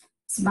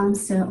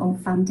 sponsor or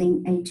funding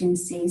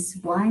agencies,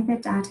 why the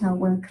data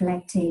were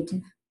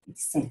collected,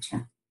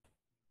 etc.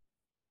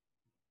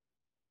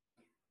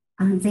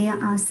 There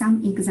are some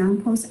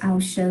examples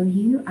I'll show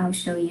you. I'll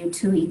show you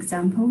two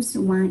examples.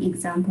 One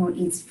example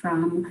is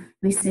from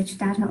Research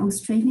Data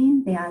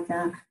Australia. The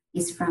other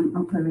is from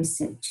Open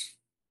Research.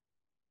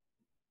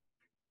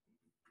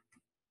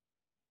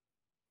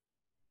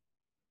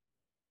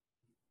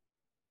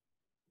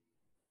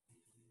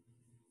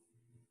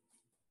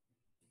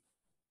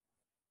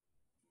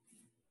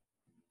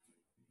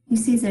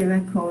 This is a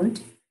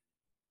record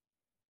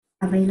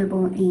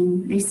available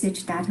in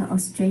Research Data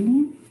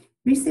Australia.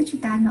 Research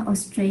Data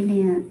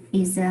Australia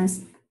is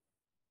an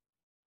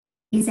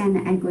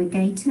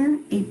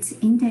aggregator. It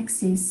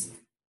indexes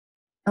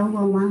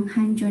over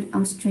 100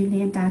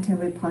 Australian data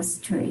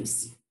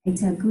repositories.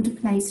 It's a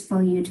good place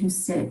for you to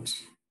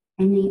search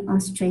any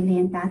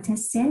Australian data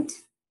set.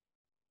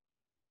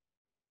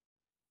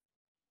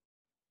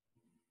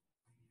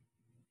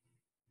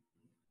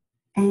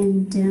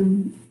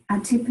 And a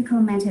typical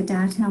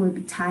metadata will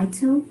be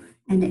title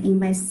and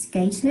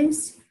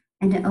investigators,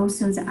 and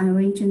also the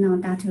original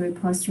data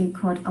repository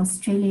called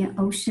Australia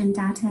Ocean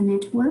Data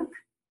Network.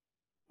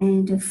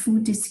 And the full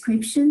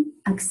description,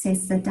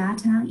 access the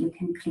data, you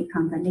can click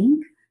on the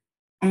link.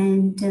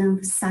 And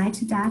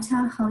cite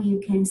data, how you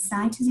can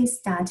cite this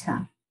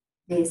data.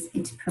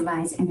 It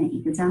provides an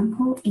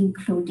example,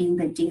 including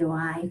the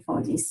DOI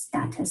for this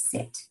data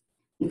set.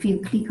 If you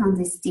click on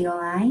this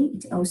DOI,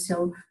 it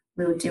also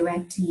will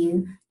direct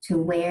you to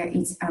where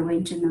it's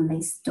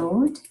originally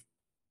stored.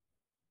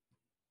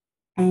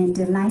 And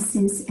the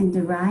license and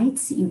the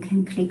rights, you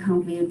can click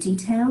on View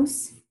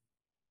Details.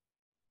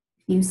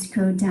 If you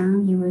scroll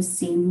down, you will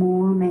see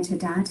more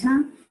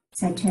metadata,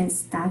 such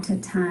as data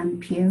time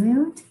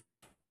period,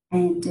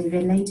 and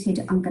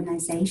related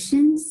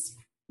organizations,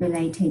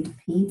 related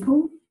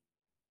people.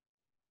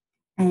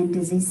 And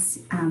this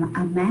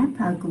a map,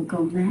 a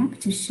Google map,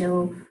 to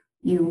show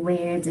you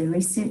where the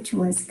research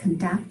was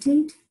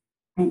conducted,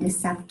 and the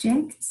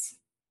subjects,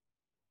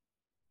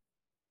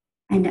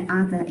 and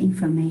other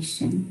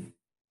information,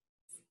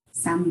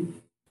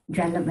 some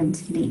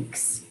relevant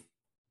links.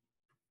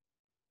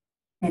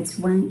 That's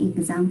one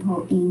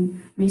example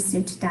in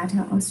Research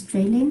Data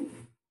Australia.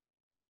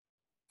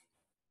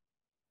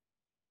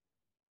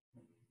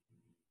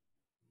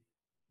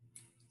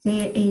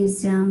 There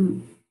is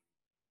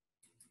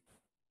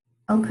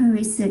Open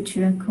Research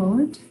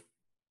record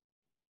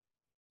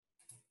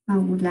I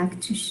would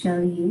like to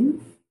show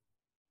you.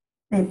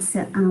 That's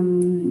a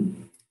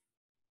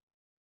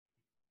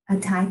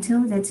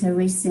title, that's a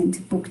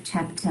recent book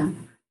chapter.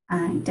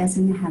 It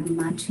doesn't have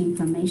much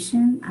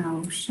information.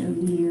 I'll show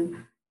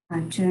you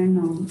a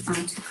journal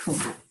article.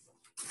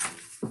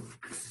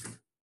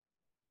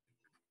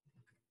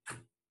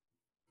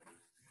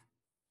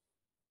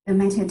 The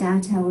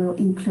metadata will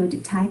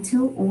include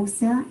title,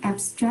 author,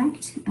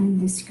 abstract,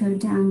 and scroll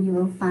down you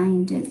will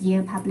find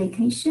year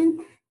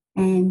publication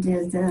and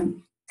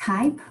the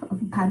type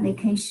of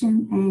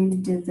publication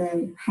and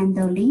the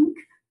handle link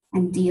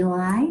and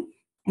DOI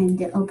and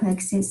the open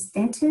access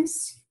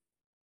status.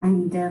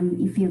 And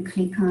if you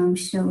click on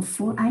show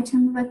full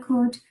item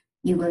record,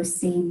 you will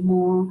see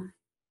more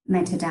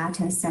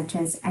metadata such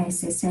as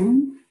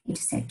ISSN,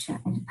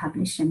 etc., and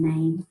publisher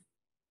name.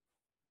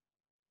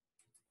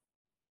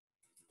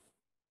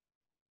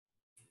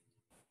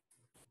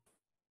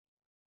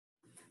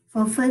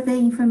 For further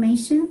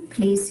information,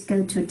 please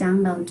go to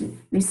download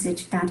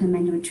Research Data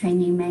Management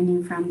Training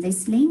Manual from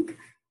this link.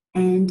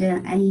 And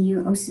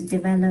AU also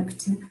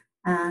developed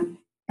a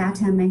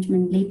Data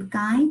Management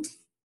LibGuide.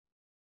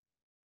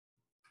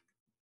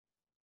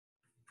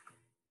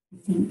 I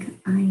think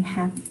I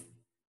have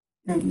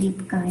the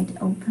LibGuide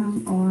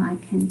open, or I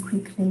can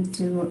quickly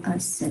do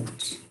a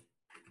search.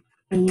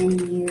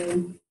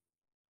 ANU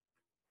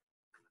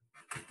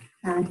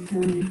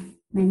Data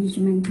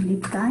Management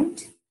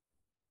LibGuide.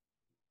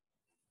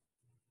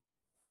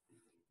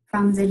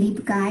 From the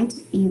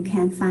LibGuide, you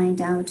can find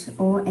out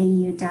all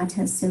AU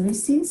data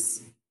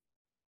services.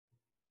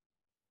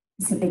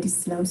 It's a bit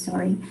slow,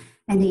 sorry.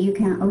 And you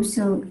can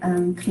also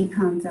click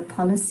on the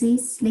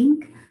policies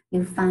link.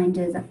 You find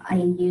the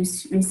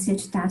AU's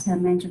research data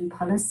management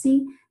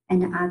policy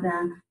and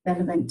other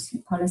relevant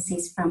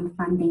policies from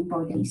funding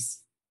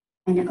bodies.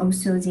 And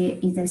also there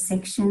is a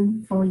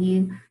section for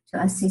you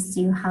to assist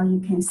you how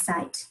you can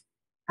cite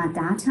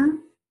data.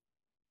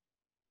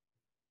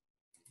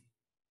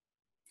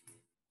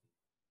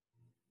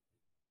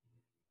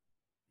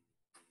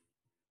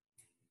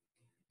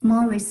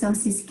 More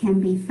resources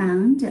can be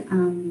found.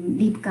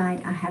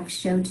 LibGuide I have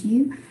showed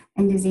you.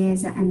 And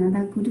there's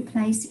another good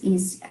place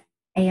is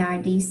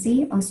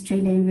ARDC,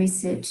 Australian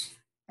Research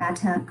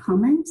Data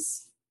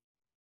Commons.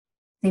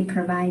 They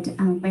provide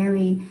a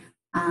very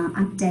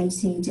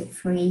updated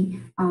free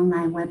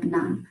online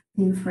webinar.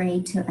 Feel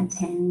free to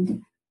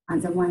attend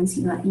the ones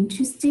you are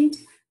interested.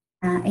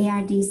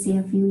 ARDC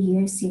a few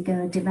years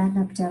ago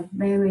developed a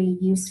very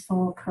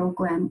useful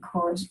program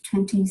called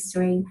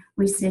 23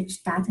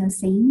 Research Data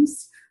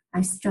Themes.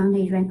 I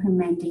strongly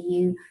recommend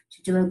you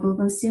to do a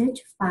Google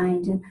search,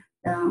 find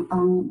the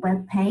on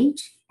web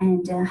page,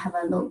 and have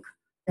a look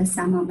at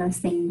some of the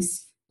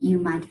things you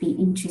might be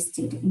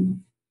interested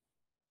in.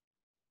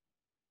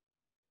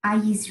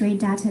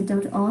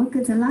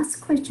 ie3data.org. The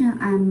last question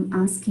I'm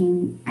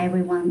asking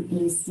everyone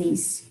is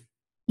this: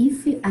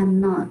 if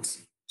I'm not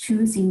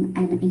choosing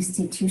an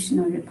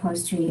institutional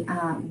repository,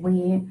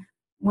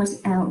 what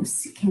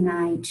else can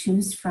I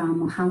choose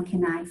from? How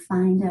can I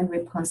find a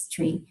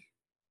repository?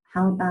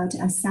 How about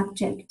a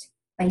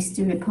subject-based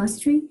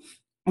repository?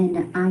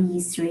 And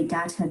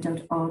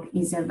ie3data.org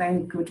is a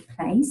very good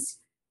place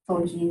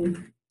for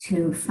you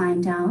to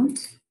find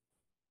out.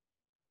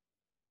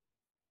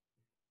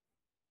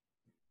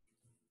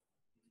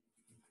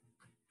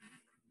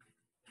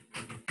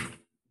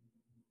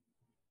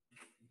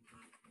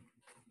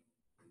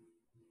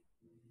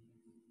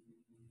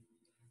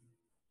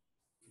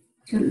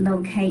 To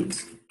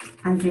locate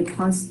a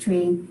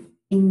repository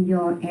in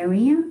your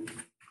area.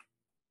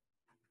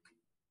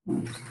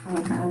 How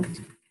about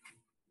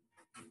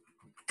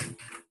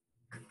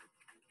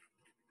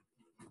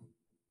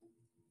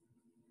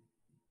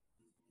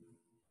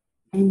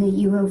and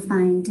you will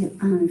find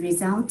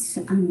results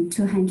on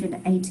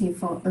 280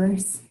 for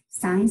Earth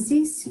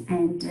Sciences,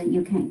 and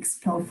you can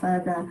explore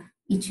further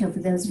each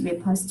of those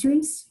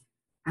repositories.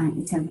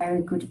 It's a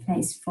very good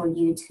place for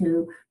you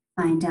to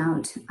find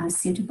out a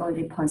suitable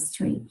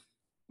repository.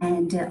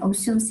 And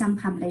also some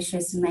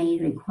publishers may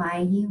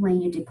require you,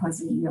 when you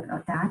deposit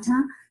your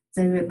data,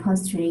 the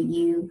repository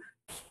you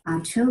are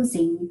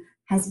choosing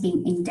has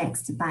been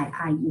indexed by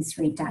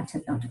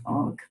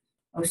ie3data.org.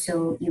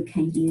 Also, you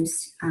can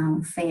use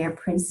FAIR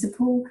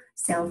Principle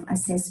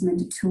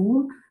self-assessment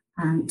tool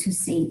to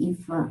see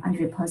if a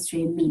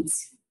repository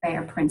meets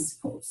FAIR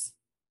principles.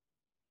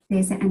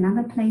 There's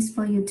another place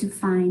for you to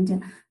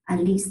find a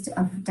list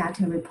of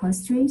data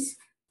repositories.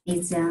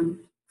 It's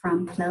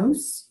from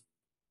PLOS.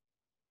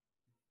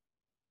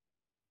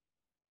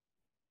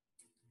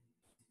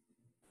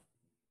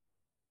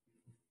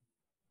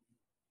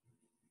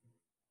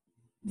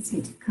 Is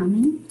it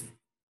coming?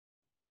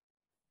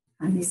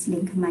 This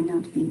link might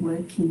not be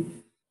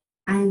working.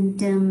 And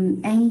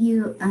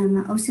you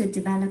also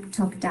developed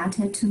Talk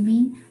Data to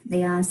Me.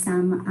 There are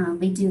some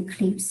video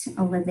clips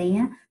over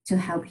there to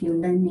help you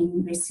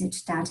learning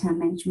research data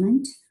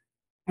management.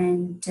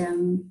 And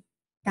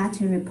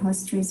data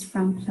repositories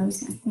from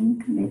PLOS, I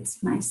think that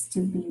might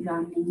still be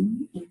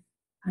running if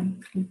I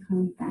click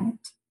on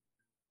that.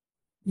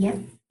 Yep,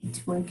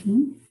 it's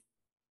working.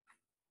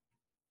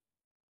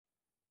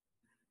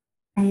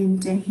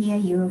 And here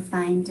you will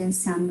find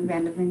some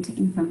relevant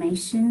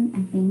information.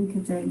 I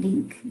think the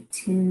link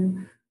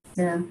to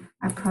the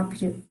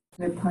appropriate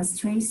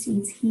repositories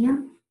is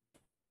here.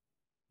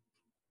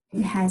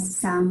 It has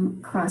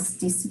some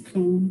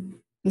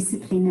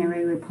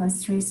cross-disciplinary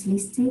repositories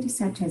listed,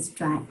 such as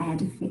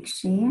Dryad,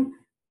 Figshare,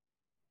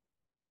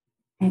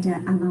 and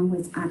along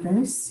with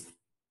others.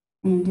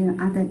 And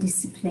other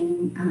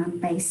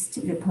discipline-based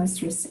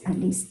repositories are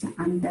listed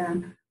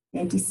under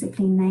their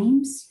discipline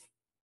names.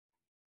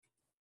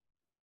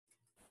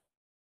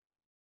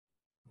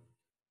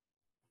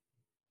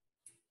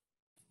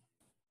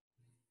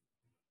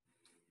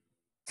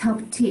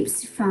 Top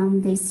tips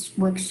from this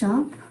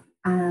workshop,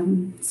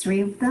 3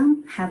 of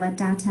them: have a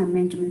data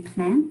management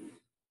plan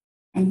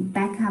and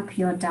back up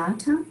your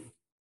data,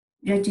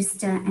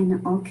 register an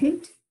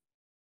ORCID.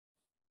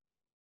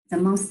 The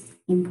most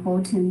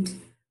important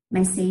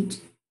message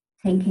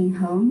taking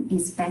home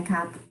is back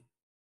up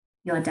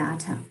your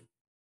data.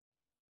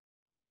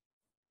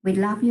 We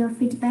love your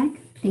feedback.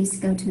 Please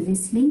go to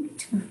this link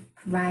to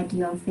provide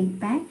your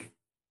feedback.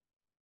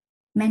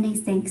 Many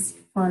thanks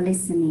for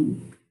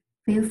listening.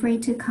 Feel free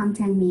to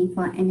contact me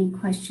for any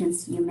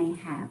questions you may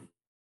have.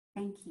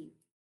 Thank you.